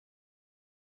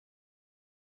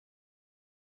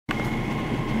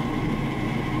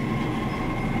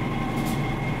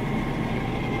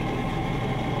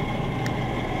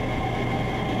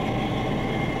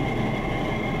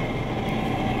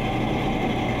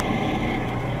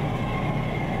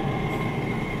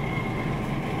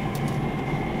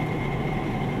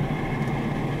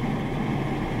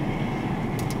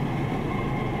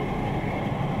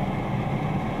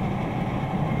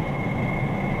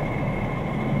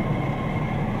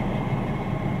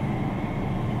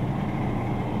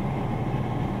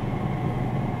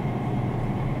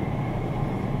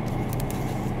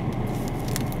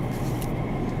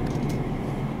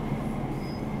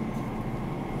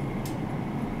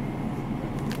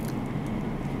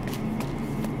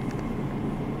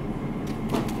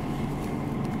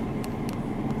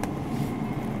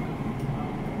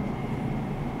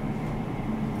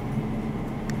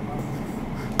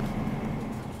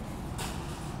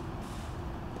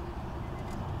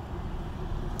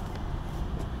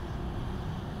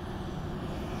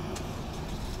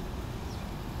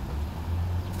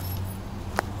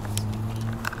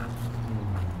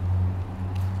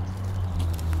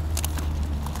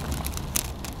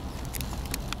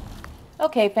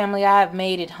Okay, family, I have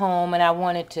made it home and I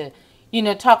wanted to,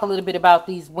 talk a little bit about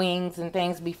these wings and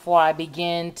things before I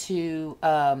begin to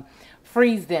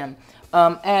freeze them.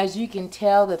 As you can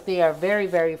tell that they are very,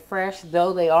 very fresh,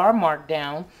 though they are marked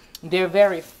down. They're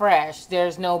very fresh.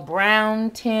 There's no brown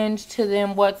tinge to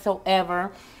them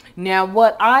whatsoever. Now,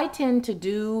 what I tend to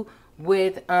do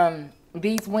with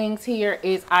these wings here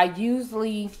is I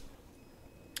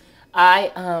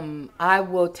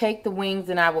will take the wings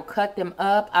and I will cut them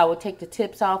up. I will take the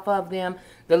tips off of them.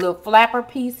 The little flapper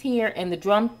piece here and the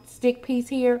drumstick piece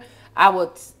here, I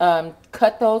would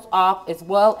cut those off, as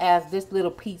well as this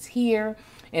little piece here,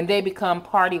 and they become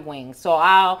party wings. So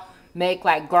I'll make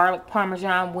like garlic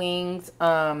parmesan wings,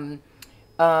 adobo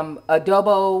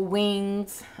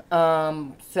wings,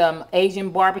 some Asian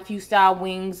barbecue style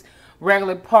wings,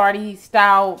 regular party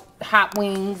style hot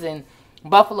wings, and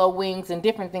buffalo wings and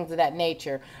different things of that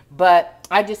nature. But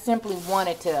I just simply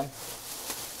wanted to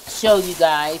show you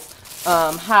guys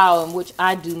how in which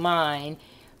I do mine.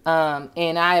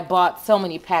 And I bought so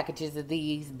many packages of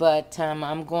these, but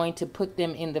I'm going to put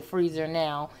them in the freezer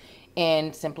now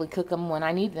and simply cook them when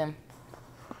I need them.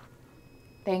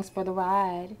 Thanks for the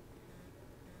ride.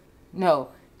 No,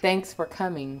 thanks for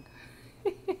coming.